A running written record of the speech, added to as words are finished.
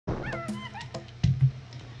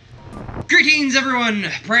Greetings, everyone!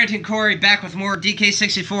 Brant and Corey back with more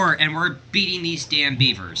DK64, and we're beating these damn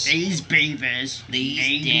beavers. These beavers.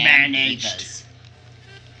 These damn beavers.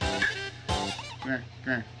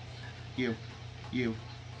 Grr. You.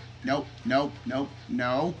 Nope. No.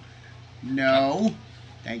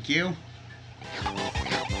 Thank you.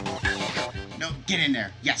 No, get in there.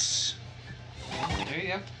 Yes. There you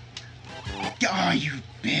go. Oh, you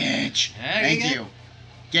bitch. Thank you.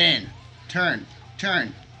 Get in. Turn.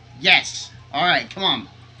 Yes. Alright, come on.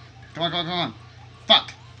 Come on.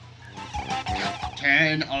 Fuck.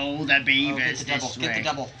 Turn all the beavers this way. Get the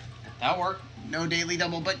double. That'll work. No daily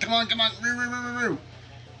double, but come on.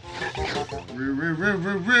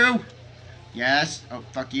 Roo. Yes. Oh,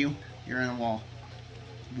 fuck you. You're in a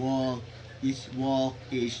wall. This wall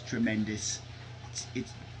is tremendous.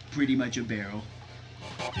 It's pretty much a barrel.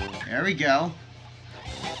 There we go.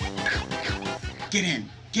 Get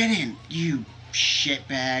in, you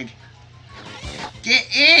shitbag. Get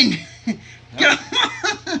in! Go!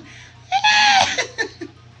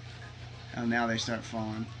 Oh, now they start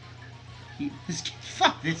falling.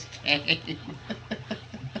 Fuck this game.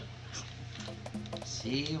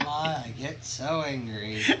 See why I get so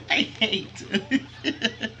angry. I hate it.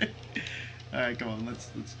 Alright, come on,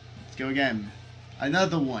 let's go again.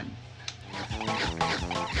 Another one.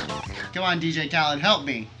 Come on, DJ Khaled, help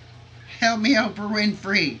me. Help me, Oprah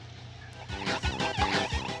Winfrey.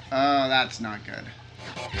 Oh, that's not good.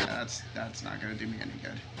 That's not gonna do me any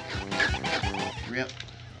good. Real.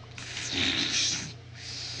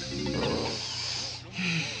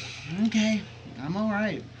 Okay, I'm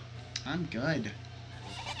alright. I'm good.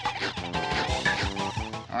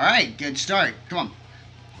 Alright, good start. Come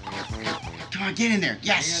on, get in there.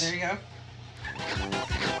 Yes! There you go.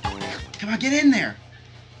 Come on, get in there.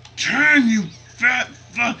 Turn, you fat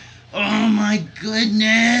fuck. Oh my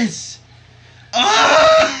goodness.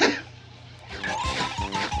 Oh!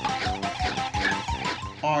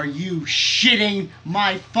 Are you shitting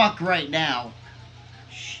my fuck right now?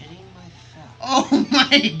 Shitting my fuck. Oh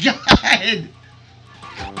my god!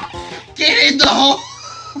 Get in the hole!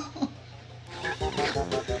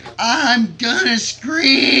 I'm gonna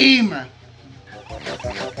scream!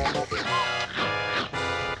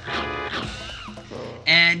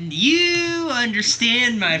 And you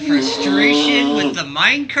understand my frustration with the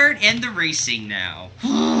minecart and the racing now.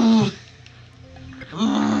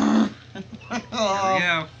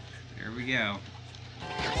 There we go.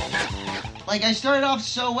 Like, I started off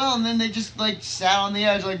so well, and then they just, like, sat on the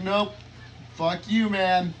edge, like, nope. Fuck you,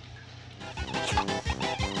 man.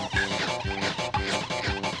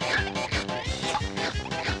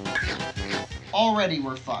 Already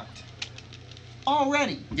we're fucked.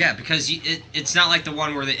 Already. Yeah, because it's not like the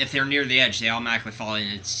one where if they're near the edge, they automatically fall in.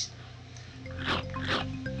 It's...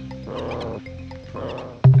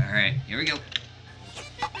 Alright, here we go.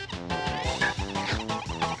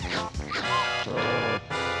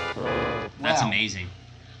 That's amazing.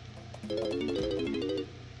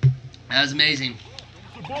 That was amazing.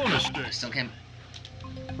 I still can't...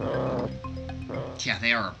 Yeah,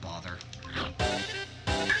 they are a bother.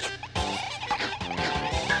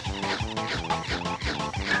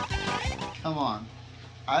 Come on.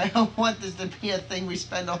 I don't want this to be a thing we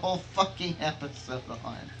spend a whole fucking episode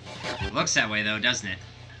on. It looks that way, though, doesn't it?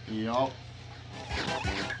 Yup.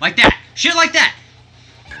 Like that! Shit like that!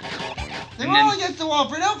 They're all against the wall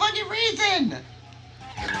for no fucking reason!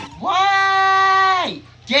 Why?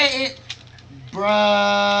 Get it,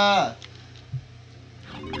 bruh!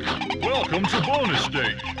 Welcome to bonus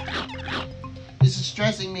stage. This is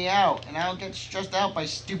stressing me out, and I don't get stressed out by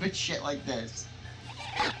stupid shit like this.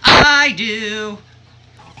 I do!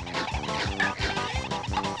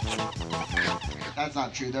 That's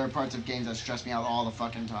not true. There are parts of games that stress me out all the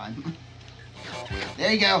fucking time.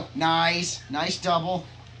 There you go. Nice. Nice double.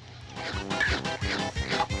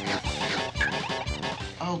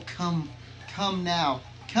 Oh, come now.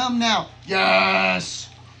 Come now. Yes!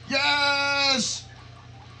 Yes!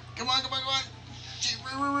 Come on. Shit,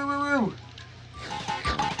 roo.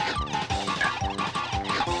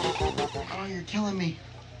 Oh, you're killing me.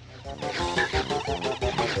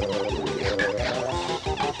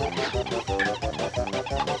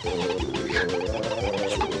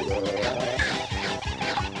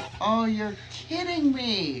 Oh, you're kidding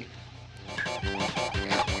me.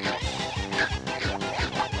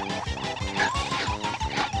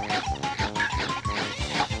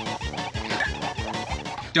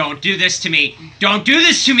 Don't do this to me! Don't do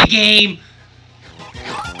this to me, game!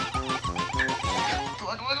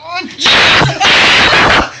 Come on.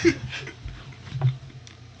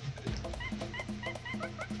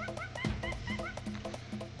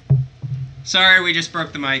 Sorry, we just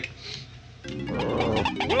broke the mic.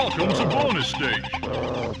 Welcome to bonus stage.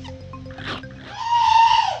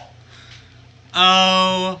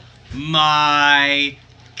 Oh my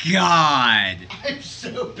god. I'm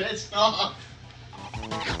so pissed off.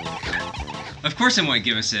 Of course it won't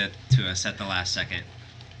give us it to us at the last second.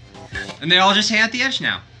 And they all just hang at the edge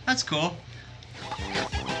now. That's cool.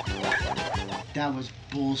 That was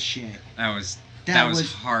bullshit. That was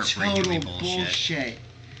was heartbreakingly total bullshit.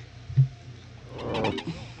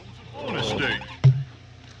 Bonus stage.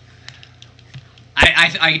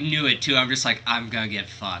 I knew it too. I'm just like, I'm gonna get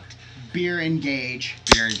fucked. Beer engage.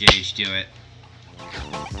 You're engaged, do it.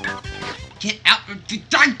 Get out.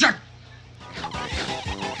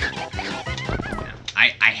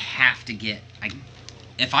 I have to get.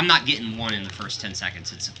 If I'm not getting one in the first 10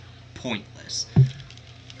 seconds, it's pointless.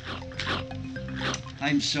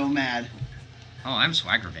 I'm so mad. Oh, I'm so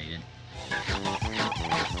aggravated.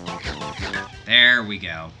 There we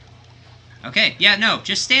go. Okay, yeah, no,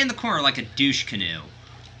 just stay in the corner like a douche canoe.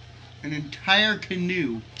 An entire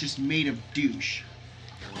canoe just made of douche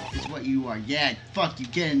is what you are. Yeah, fuck you.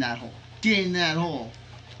 Get in that hole. Get in that hole.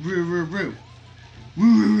 Roo, roo, roo.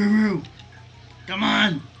 Roo, roo, roo, roo. Come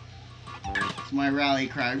on. It's my rally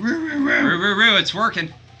cry. Roo, roo, roo. Roo, roo, roo, it's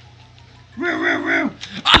working. Roo, roo, roo.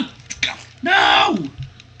 Ah! No!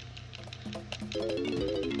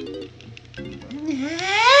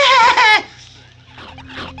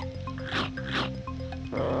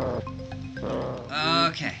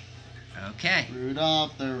 Okay. Okay.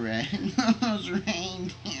 Rudolph the Red-Nosed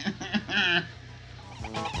Reindeer.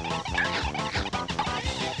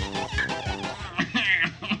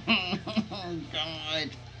 Oh, God.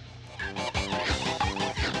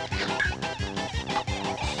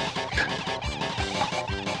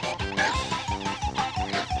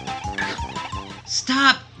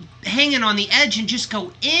 Stop hanging on the edge and just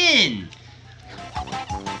go in.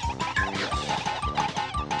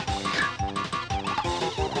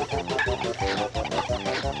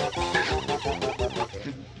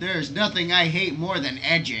 There's nothing I hate more than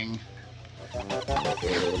edging.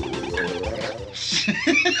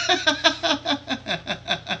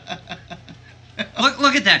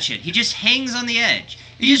 Look at that shit. He just hangs on the edge.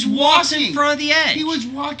 He just walks in front of the edge. He was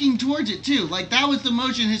walking towards it too. Like that was the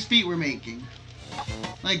motion his feet were making.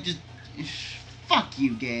 Like just fuck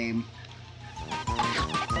you, game.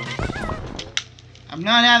 I'm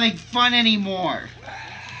not having fun anymore.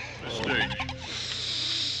 Mistake.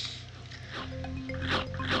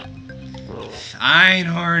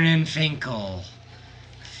 Einhorn and Finkel.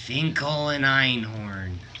 Finkel and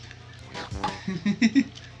Einhorn.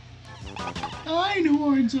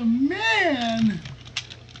 Einhorn's a man.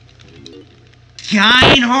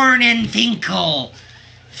 Einhorn and Finkel.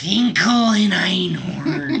 Finkel and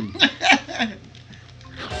Einhorn.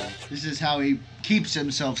 This is how he keeps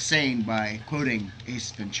himself sane, by quoting Ace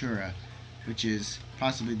Ventura, which is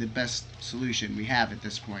possibly the best solution we have at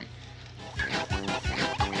this point.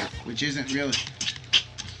 Which isn't really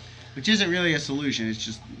a solution, it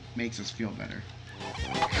just makes us feel better.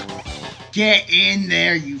 Get in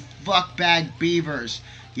there, you fuckbag beavers.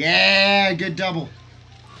 Yeah, good double.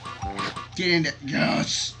 Get in there.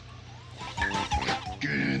 Yes.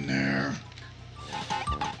 Get in there.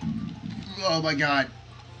 Oh my god.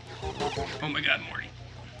 Oh my god, Morty.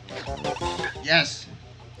 Yes.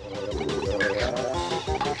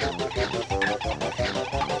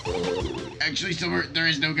 Actually, Silver, there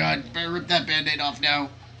is no god. Better rip that band-aid off now.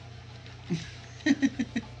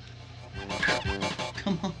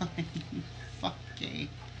 Come on, you fuck gay.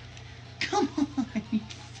 Come on, you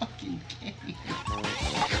fucking gay.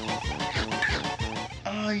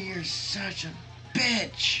 Oh, you're such a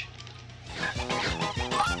bitch.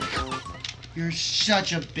 You're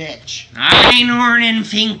such a bitch. Einhorn and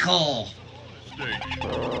Finkel. Stage.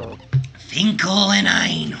 Finkel and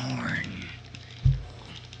Einhorn.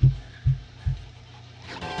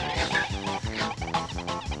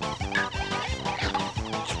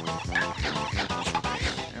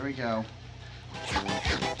 There we go.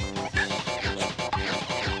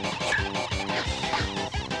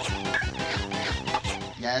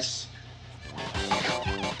 Yes.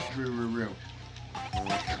 Roo, roo, roo.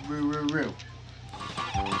 Roo, roo, roo.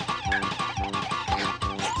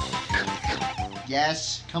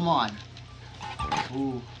 Yes, come on.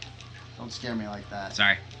 Ooh, don't scare me like that.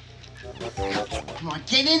 Sorry. Come on,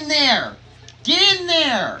 get in there! Get in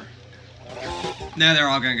there! No, they're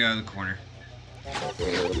all gonna go to the corner.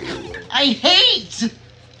 I hate!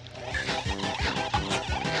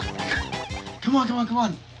 Come on, come on, come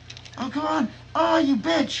on. Oh, come on. Oh, you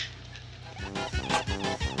bitch.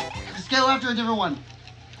 Just go after a different one.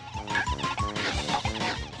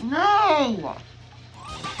 No!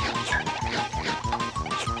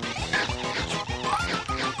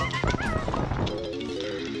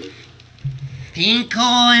 Finkel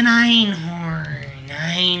and Einhorn.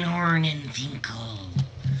 Einhorn and Finkel.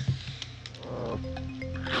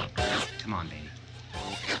 Come on, baby.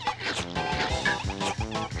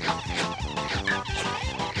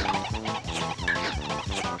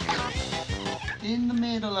 In the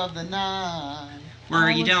middle of the night. Where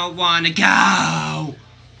you don't want to go.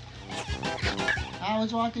 I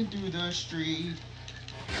was walking through the street.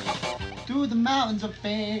 Through the mountains of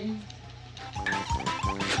faith.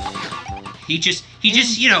 He just,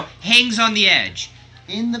 you know, hangs on the edge.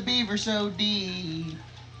 In the beaver so deep.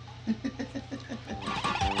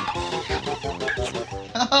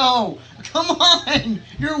 Oh, come on!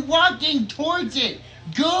 You're walking towards it.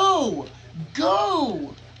 Go,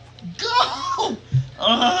 go, go!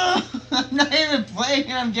 I'm not even playing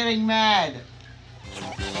and I'm getting mad.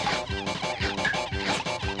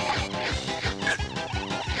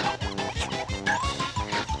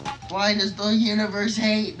 Why does the universe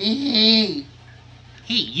hate me?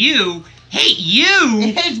 Hate you? Hate you?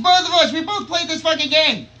 It hates both of us. We both played this fucking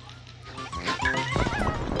game.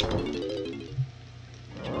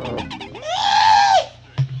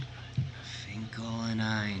 Finkel and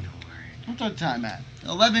Einhorn. What's our time at?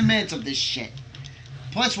 11 minutes of this shit.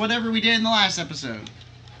 Plus whatever we did in the last episode.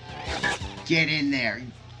 Get in there.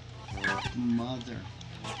 Motherfucker.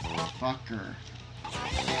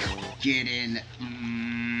 Get in.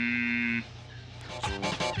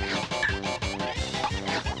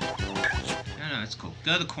 No, it's cool.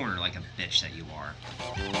 Go to the corner like a bitch that you are.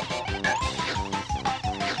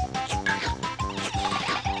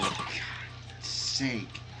 God's sake.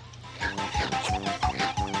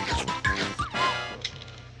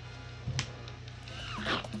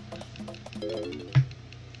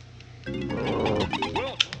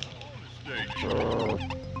 Well, stage.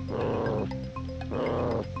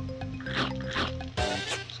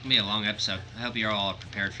 It's gonna be a long episode. I hope you're all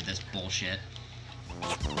prepared for this bullshit.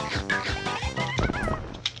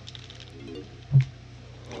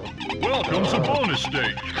 Welcome to bonus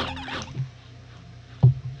stage.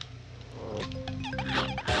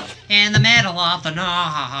 In the middle of the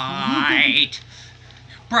night,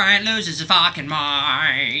 Brian loses his fucking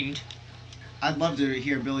mind. I'd love to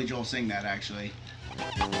hear Billy Joel sing that, actually.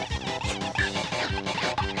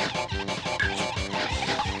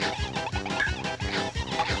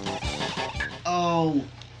 Oh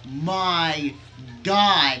my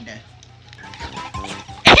God.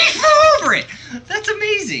 And he flew over it! That's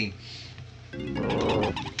amazing!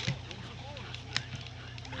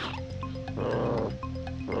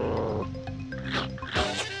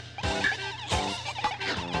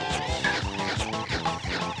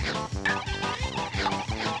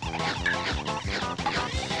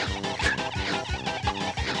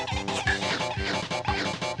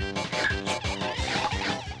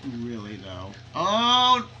 Really, though.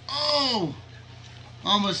 Oh! Oh!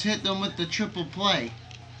 Almost hit them with the triple play.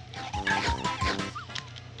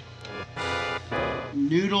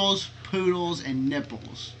 Noodles, poodles, and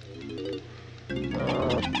nipples.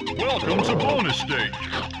 Welcome to bonus stage.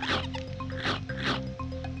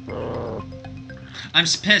 I'm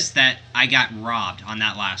pissed that I got robbed on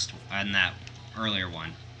that earlier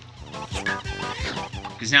one.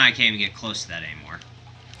 Because now I can't even get close to that anymore.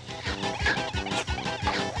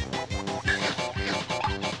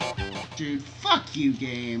 Dude, fuck you,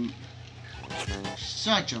 game.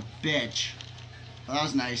 Such a bitch. Oh, that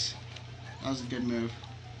was nice. That was a good move.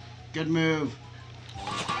 Good move.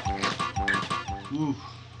 Woo.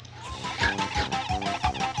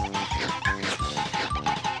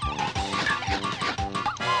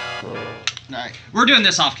 Alright. We're doing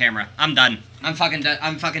this off camera. I'm done. I'm fucking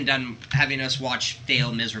done having us watch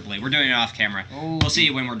fail miserably. We're doing it off camera. Oh. We'll see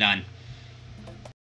you when we're done.